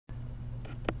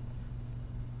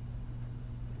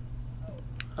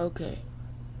Okay.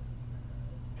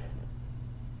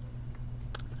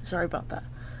 Sorry about that.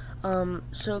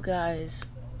 So guys,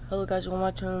 hello guys, welcome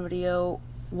back to another video.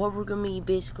 What we're going to be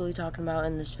basically talking about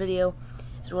in this video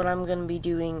is what I'm going to be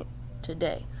doing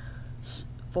today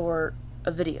for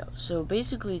a video. So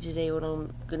basically today what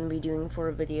I'm going to be doing for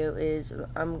a video is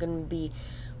I'm going to be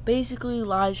basically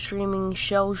live streaming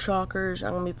Shell Shockers.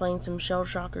 I'm going to be playing some Shell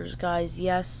Shockers, guys.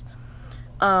 Yes.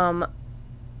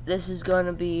 This is going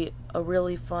to be a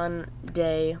really fun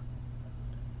day.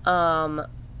 And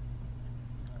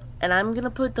I'm going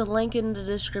to put the link in the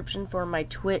description for my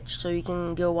Twitch, so you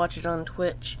can go watch it on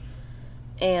Twitch.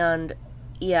 And,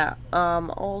 yeah,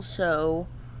 also,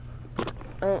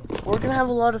 we're going to have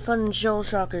a lot of fun in Shell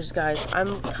Shockers, guys.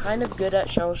 I'm kind of good at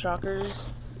Shell Shockers.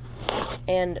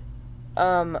 And,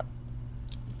 I'm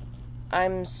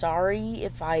sorry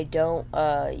if I don't,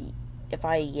 if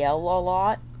I yell a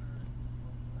lot.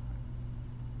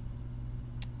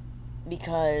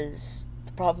 Because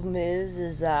the problem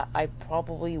is that I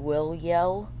probably will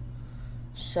yell,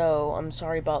 so I'm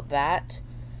sorry about that.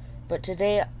 But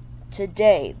today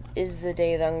is the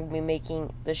day that I'm going to be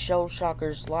making the Shell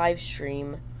Shockers live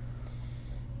stream.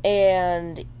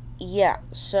 And yeah,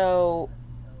 so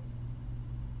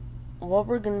what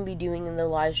we're going to be doing in the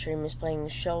live stream is playing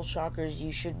Shell Shockers.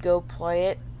 You should go play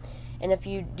it. And if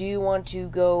you do want to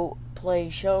go play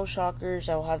Shell Shockers,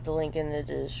 I'll have the link in the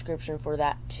description for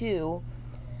that too.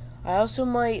 I also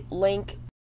might link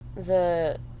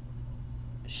the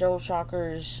Shell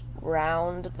Shockers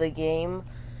round, the game,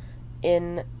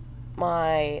 in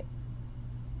the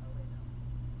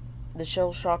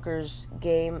Shell Shockers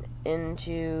game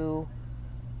into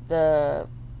the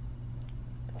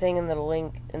thing in the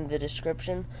link in the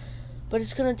description. But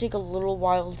it's going to take a little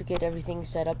while to get everything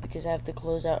set up because I have to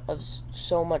close out of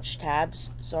so much tabs.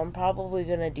 So I'm probably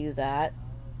going to do that.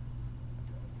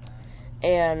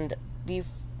 And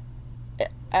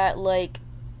at like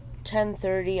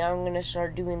 10:30, I'm going to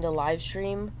start doing the live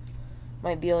stream.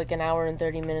 Might be like an hour and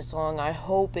 30 minutes long. I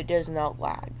hope it does not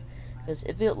lag. Because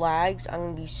if it lags, I'm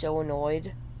going to be so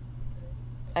annoyed.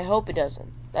 I hope it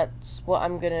doesn't. That's what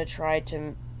I'm going to try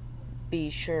to be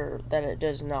sure that it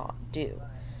does not do.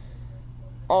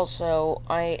 Also,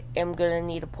 I am going to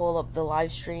need to pull up the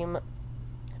live stream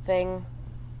thing,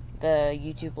 the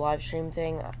YouTube live stream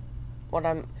thing. What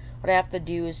I have to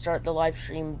do is start the live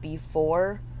stream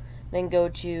before, then go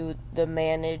to the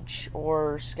manage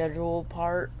or schedule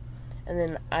part, and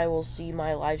then I will see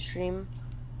my live stream.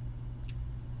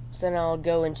 So then I'll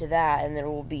go into that, and then it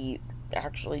will be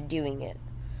actually doing it.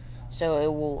 So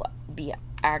it will be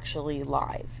actually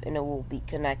live, and it will be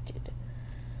connected.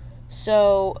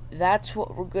 So that's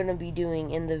what we're going to be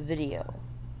doing in the video.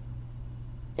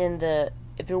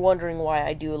 If you're wondering why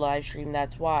I do a live stream,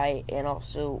 that's why. And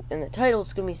also in the title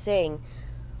it's going to be saying,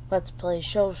 let's play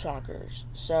Shell Shockers.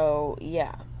 So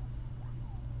yeah.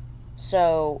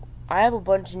 So I have a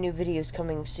bunch of new videos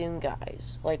coming soon,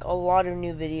 guys. Like a lot of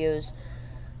new videos.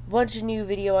 A bunch of new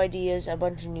video ideas, a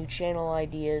bunch of new channel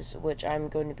ideas, which I'm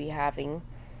going to be having.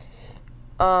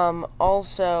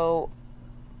 Also,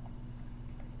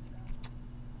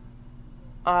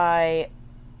 I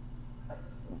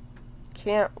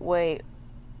can't wait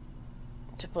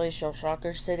to play Shell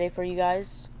Shockers today for you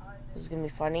guys. This is gonna be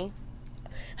funny.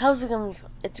 How's it gonna be?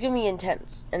 It's gonna be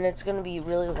intense, and it's gonna be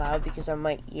really loud because I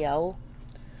might yell.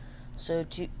 So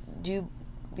do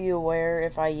be aware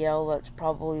if I yell. That's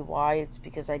probably why. It's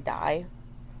because I die.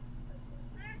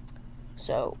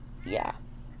 So yeah.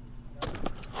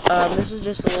 This is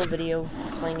just a little video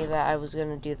telling you that I was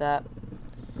gonna do that.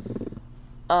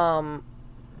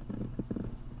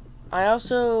 I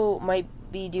also might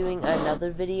be doing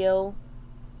another video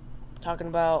talking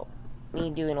about me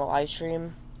doing a live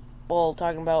stream. Well,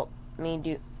 talking about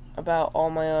about all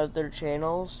my other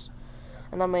channels.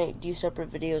 And I might do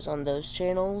separate videos on those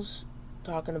channels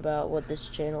talking about what this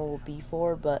channel will be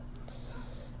for, but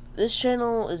this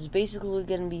channel is basically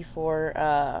going to be for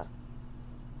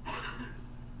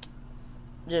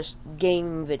just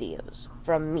gaming videos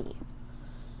from me.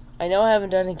 I know I haven't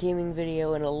done a gaming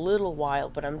video in a little while,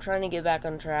 but I'm trying to get back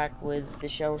on track with the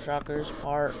Shell Shockers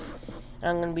part. And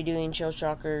I'm going to be doing Shell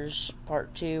Shockers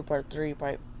part 2, part 3,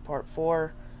 part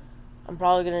 4. I'm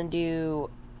probably going to do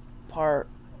part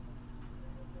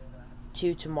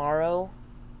 2 tomorrow,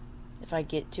 if I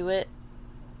get to it.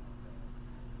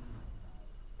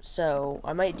 So,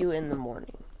 I might do it in the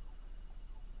morning.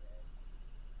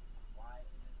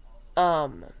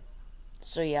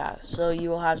 So yeah, so you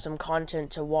will have some content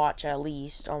to watch at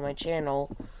least on my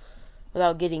channel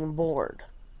without getting bored.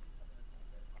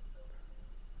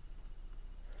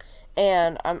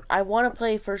 And I want to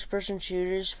play first-person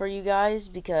shooters for you guys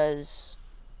because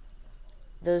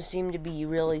those seem to be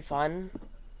really fun.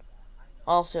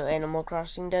 Also, Animal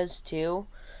Crossing does too.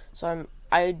 So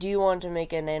I do want to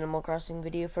make an Animal Crossing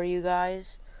video for you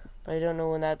guys, but I don't know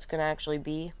when that's gonna actually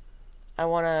be. I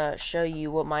want to show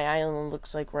you what my island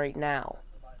looks like right now,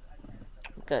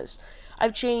 because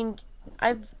I've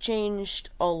changed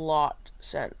a lot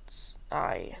since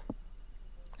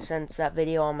that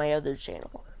video on my other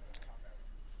channel.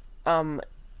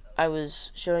 I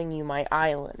was showing you my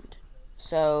island.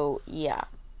 So, yeah.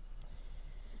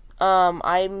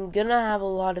 I'm gonna have a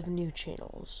lot of new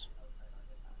channels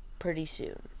pretty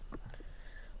soon,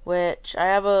 which I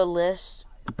have a list,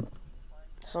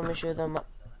 so let me show them.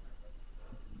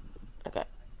 Okay.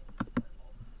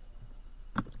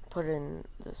 Put in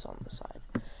this on the side.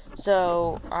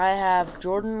 So, I have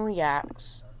Jordan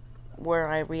Reacts, where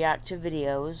I react to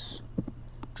videos.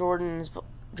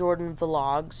 Jordan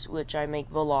Vlogs, which I make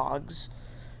vlogs.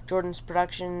 Jordan's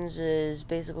Productions is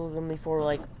basically gonna be for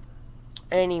like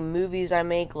any movies I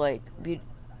make, like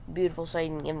beautiful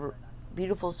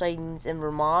sightings in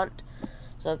Vermont.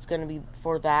 So that's gonna be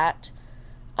for that.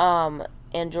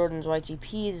 And Jordan's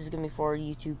YTPs is gonna be for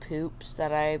YouTube poops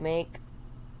that I make.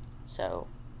 So,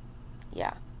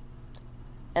 yeah.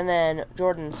 And then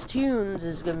Jordan's Tunes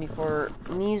is gonna be for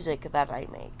music that I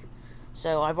make.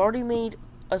 So I've already made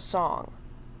a song,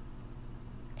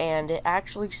 and it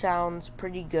actually sounds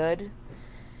pretty good.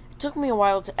 It took me a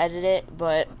while to edit it,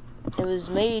 but it was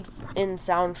made in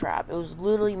Soundtrap. It was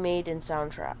literally made in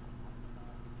Soundtrap.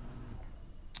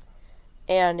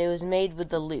 And it was made with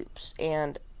the loops.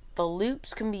 And the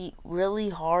loops can be really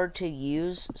hard to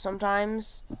use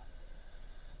sometimes.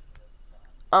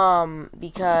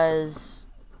 Because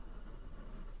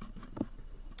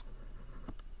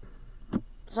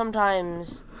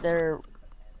sometimes they're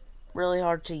really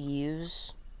hard to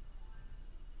use,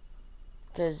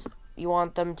 because you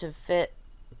want them to fit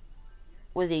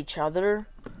with each other,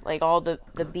 like all the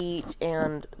beat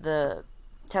and the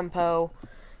tempo.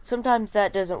 Sometimes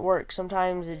that doesn't work.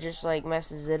 Sometimes it just like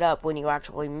messes it up when you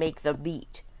actually make the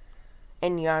beat,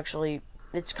 and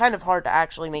it's kind of hard to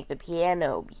actually make the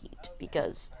piano beat,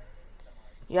 because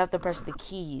you have to press the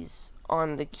keys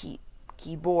on the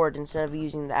keyboard instead of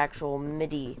using the actual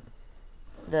MIDI,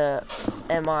 the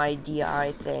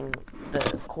MIDI thing, the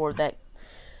chord that,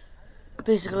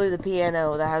 basically the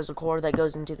piano that has a cord that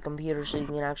goes into the computer so you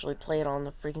can actually play it on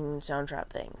the freaking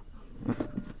Soundtrap thing.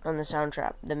 On the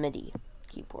Soundtrap, the MIDI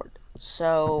keyboard.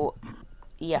 So,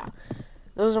 yeah.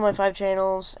 Those are my 5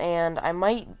 channels, and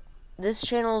this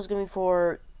channel is going to be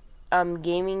for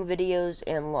gaming videos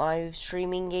and live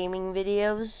streaming gaming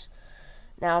videos.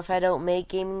 Now, if I don't make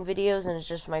gaming videos and it's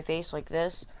just my face like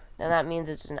this, then that means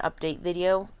it's an update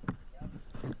video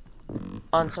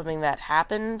on something that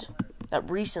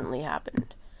recently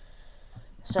happened.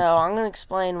 So, I'm going to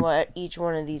explain what each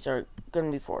one of these are going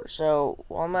to be for. So,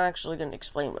 I'm actually going to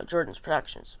explain what Jordan's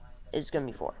Productions is going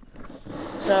to be for.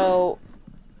 So,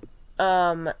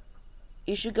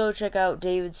 you should go check out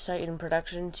David's Titan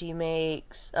Productions. He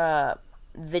makes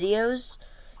videos.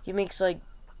 He makes like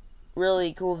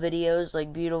really cool videos,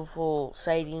 like beautiful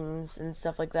sightings and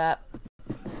stuff like that.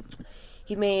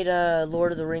 He made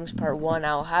Lord of the Rings Part 1.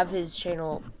 I'll have his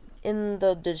channel in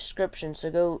the description,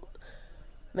 so go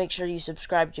make sure you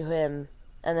subscribe to him,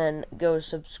 and then go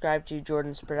subscribe to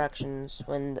Jordan's Productions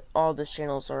when all the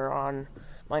channels are on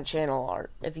my channel.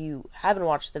 If you haven't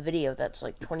watched the video that's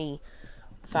like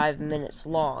 25 minutes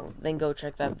long, then go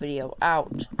check that video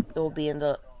out. It will be in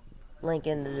the link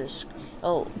in the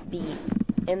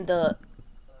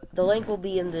the link will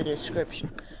be in the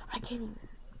description. I can't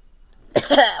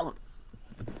even.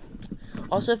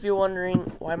 Also, if you're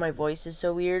wondering why my voice is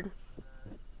so weird,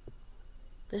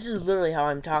 this is literally how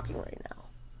I'm talking right now.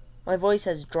 My voice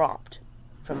has dropped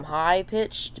from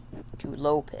high-pitched to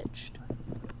low-pitched.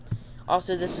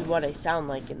 Also, this is what I sound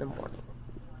like in the morning.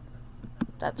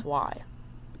 That's why.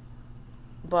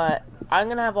 But I'm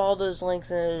going to have all those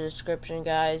links in the description,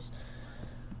 guys.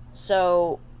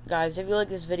 So, guys, if you like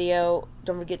this video,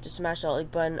 don't forget to smash that like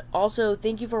button. Also,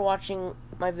 thank you for watching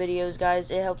my videos,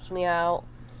 guys. It helps me out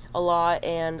a lot,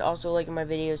 and also liking my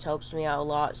videos helps me out a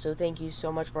lot. So thank you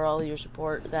so much for all your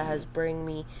support that has bring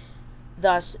me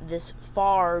thus this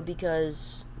far,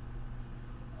 because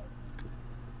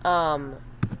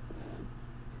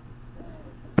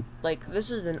like, this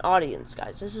is an audience,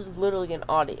 guys. This is literally an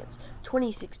audience.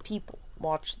 26 people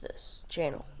watch this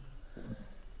channel,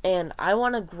 and I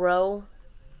want to grow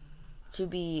to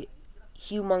be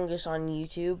humongous on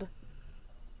YouTube.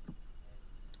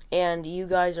 And you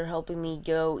guys are helping me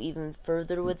go even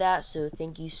further with that, so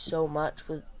thank you so much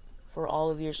for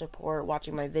all of your support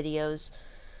watching my videos.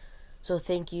 So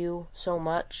thank you so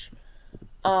much.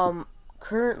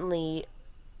 Currently,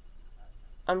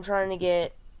 I'm trying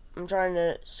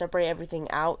to separate everything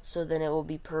out so then it will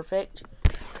be perfect.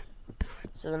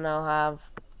 So then I'll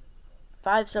have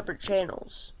 5 separate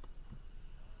channels.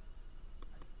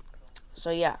 So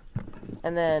yeah,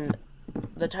 and then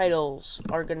the titles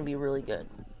are going to be really good.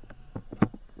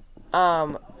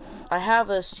 I have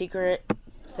a secret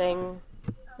thing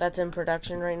that's in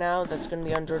production right now that's going to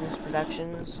be on Jordan's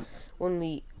Productions when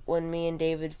me and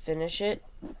David finish it,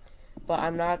 but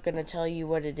I'm not going to tell you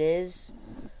what it is.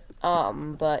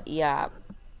 But yeah,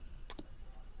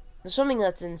 there's something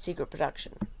that's in secret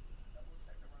production.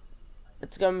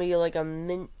 It's going to be like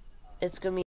it's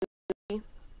going to be,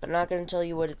 but I'm not going to tell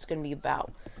you what it's going to be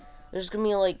about. There's going to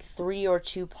be like 3 or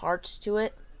 2 parts to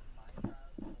it.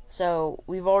 So,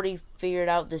 we've already figured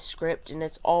out the script, and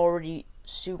it's already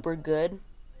super good.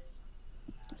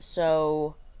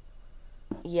 So,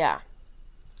 yeah.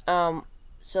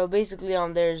 So basically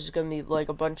on there's going to be like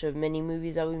a bunch of mini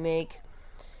movies that we make.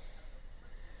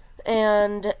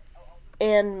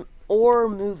 Or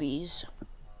movies,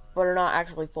 but are not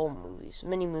actually full movies.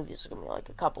 Mini movies are going to be like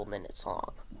a couple minutes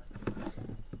long.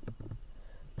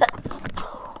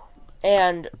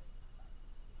 And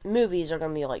movies are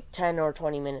going to be like 10 or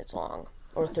 20 minutes long,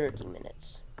 or 30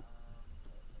 minutes.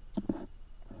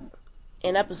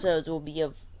 And episodes will be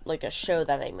of like a show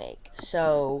that I make.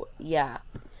 So, yeah.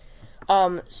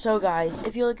 So guys,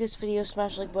 if you like this video,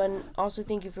 smash the like button. Also,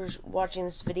 thank you for watching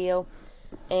this video.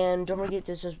 And don't forget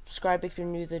to subscribe if you're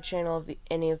new to the channel. If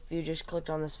any of you just clicked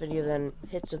on this video, then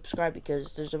hit subscribe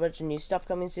because there's a bunch of new stuff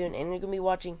coming soon. And you're going to be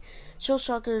watching Chill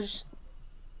Shockers,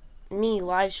 me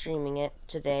live streaming it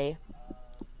today.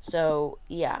 So,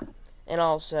 yeah. And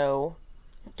also,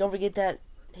 don't forget that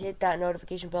hit that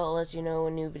notification bell. It lets you know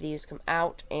when new videos come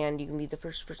out. And you can be the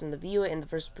first person to view it and the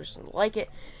first person to like it.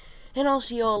 And I'll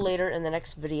see you all later in the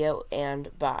next video.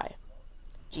 And bye.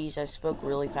 Jeez, I spoke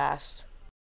really fast.